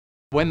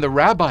When the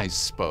rabbis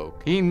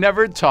spoke, he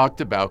never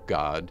talked about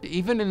God.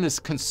 Even in this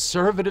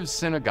conservative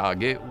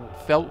synagogue, it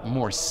felt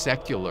more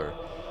secular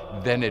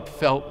than it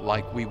felt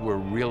like we were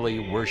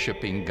really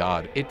worshiping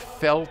God. It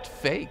felt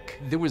fake.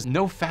 There was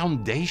no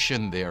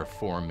foundation there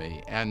for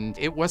me. And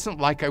it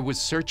wasn't like I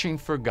was searching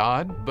for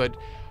God, but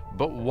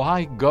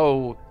why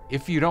go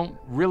if you don't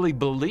really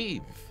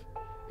believe?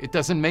 It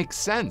doesn't make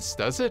sense,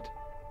 does it?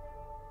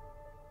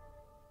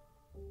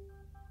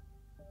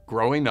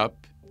 Growing up,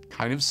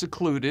 kind of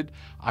secluded,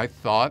 I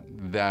thought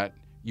that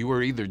you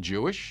were either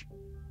Jewish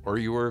or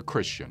you were a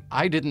Christian.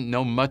 I didn't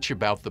know much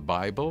about the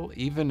Bible,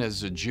 even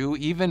as a Jew.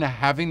 Even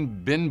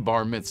having been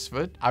bar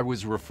mitzvahed, I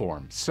was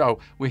Reformed. So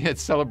we had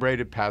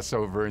celebrated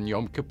Passover and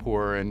Yom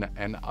Kippur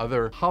and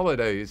other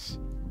holidays,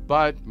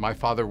 but my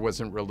father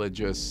wasn't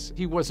religious.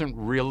 He wasn't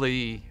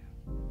really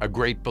a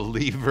great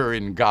believer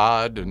in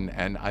God,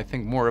 and I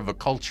think more of a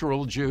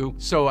cultural Jew.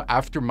 So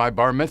after my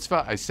bar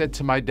mitzvah, I said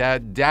to my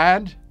dad,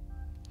 "Dad,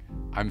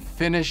 I'm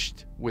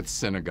finished with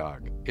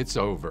synagogue. It's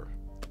over.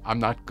 I'm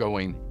not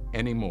going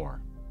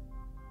anymore."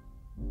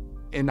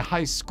 In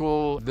high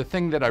school, the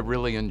thing that I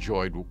really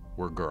enjoyed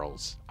were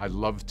girls. I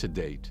loved to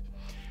date.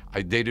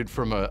 I dated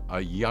from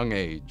a young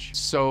age.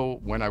 So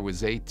when I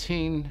was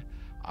 18,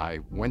 I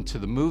went to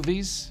the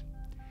movies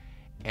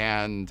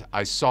and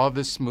I saw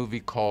this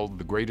movie called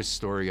The Greatest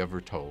Story Ever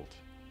Told.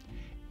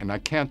 And I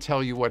can't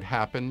tell you what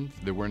happened.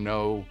 There were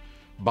no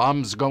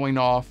bombs going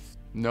off,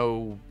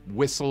 no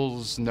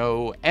whistles,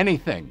 no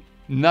anything.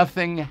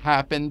 Nothing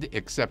happened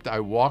except I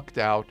walked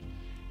out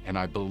and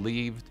I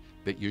believed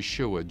that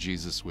Yeshua,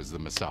 Jesus, was the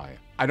Messiah.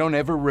 I don't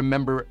ever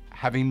remember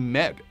having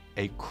met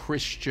a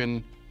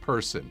Christian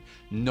person.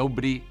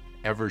 Nobody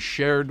ever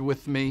shared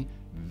with me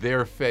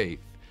their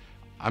faith.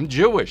 I'm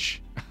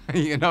Jewish,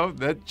 you know,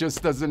 that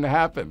just doesn't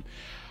happen.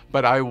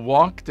 But I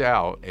walked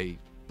out a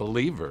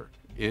believer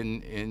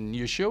in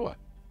Yeshua.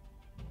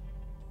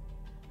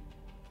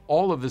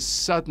 All of a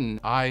sudden,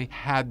 I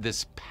had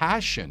this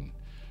passion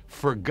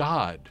for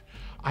God.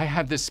 I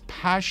had this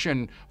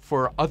passion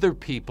for other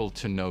people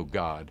to know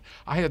God.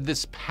 I had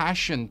this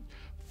passion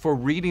for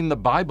reading the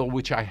Bible,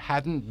 which I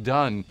hadn't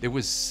done. There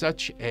was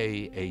such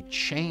a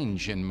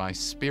change in my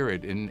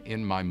spirit,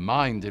 in my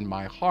mind, in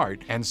my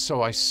heart. And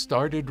so I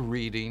started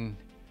reading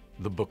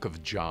the book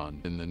of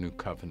John in the New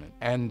Covenant.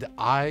 And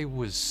I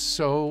was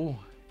so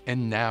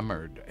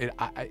enamored.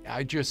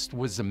 I just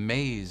was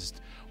amazed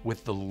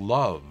with the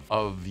love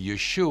of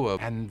Yeshua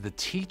and the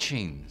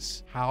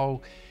teachings,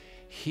 how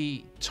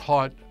he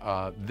taught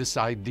this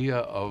idea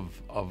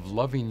of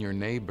loving your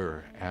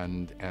neighbor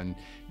and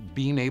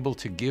being able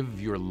to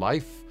give your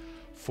life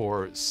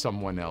for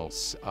someone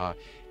else.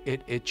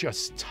 It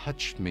just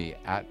touched me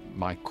at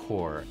my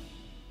core.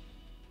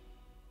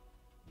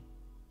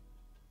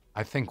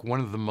 I think one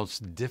of the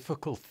most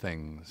difficult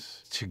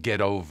things to get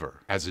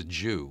over as a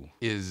Jew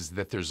is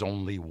that there's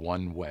only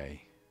one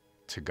way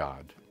to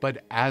God.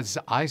 But as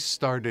I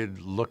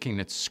started looking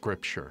at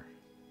Scripture,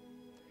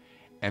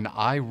 and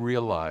I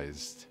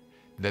realized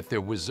that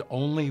there was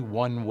only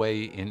one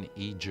way in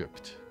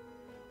Egypt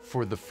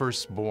for the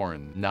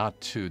firstborn not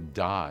to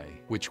die,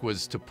 which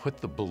was to put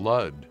the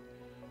blood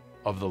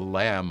of the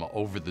lamb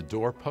over the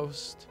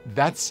doorpost.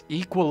 That's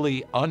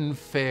equally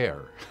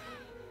unfair.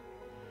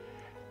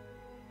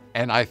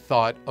 And I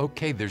thought,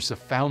 okay, there's a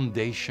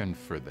foundation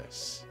for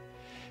this.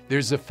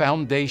 There's a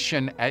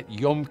foundation at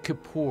Yom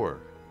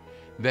Kippur,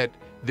 that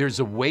there's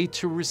a way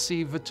to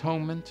receive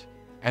atonement,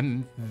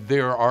 and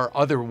there are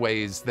other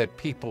ways that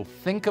people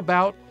think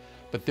about,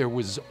 but there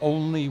was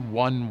only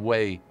one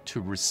way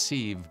to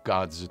receive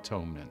God's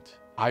atonement.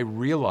 I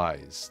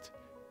realized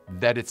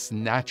that it's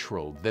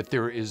natural, that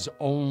there is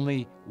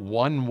only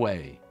one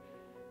way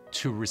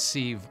to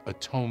receive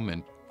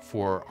atonement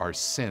for our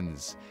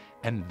sins,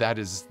 and that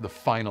is the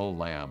final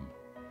lamb,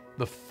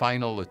 the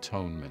final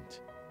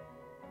atonement.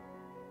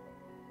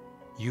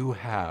 You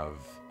have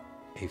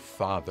a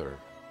Father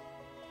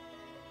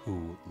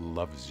who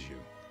loves you.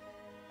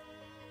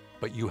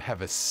 But you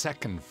have a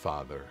second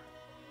Father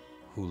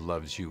who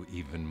loves you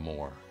even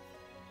more.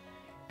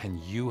 And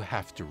you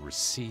have to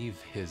receive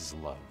his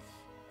love.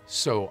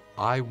 So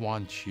I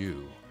want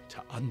you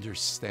to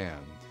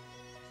understand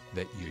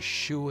that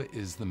Yeshua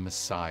is the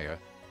Messiah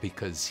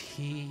because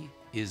he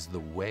is the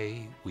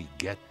way we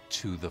get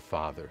to the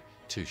Father,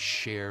 to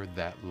share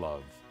that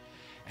love.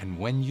 And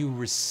when you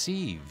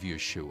receive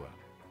Yeshua,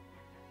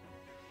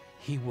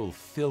 he will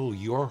fill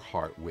your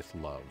heart with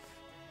love.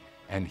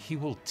 And he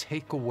will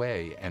take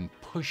away and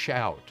push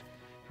out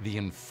the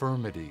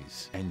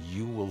infirmities, and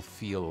you will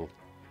feel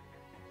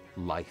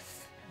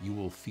life. You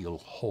will feel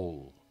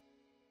whole.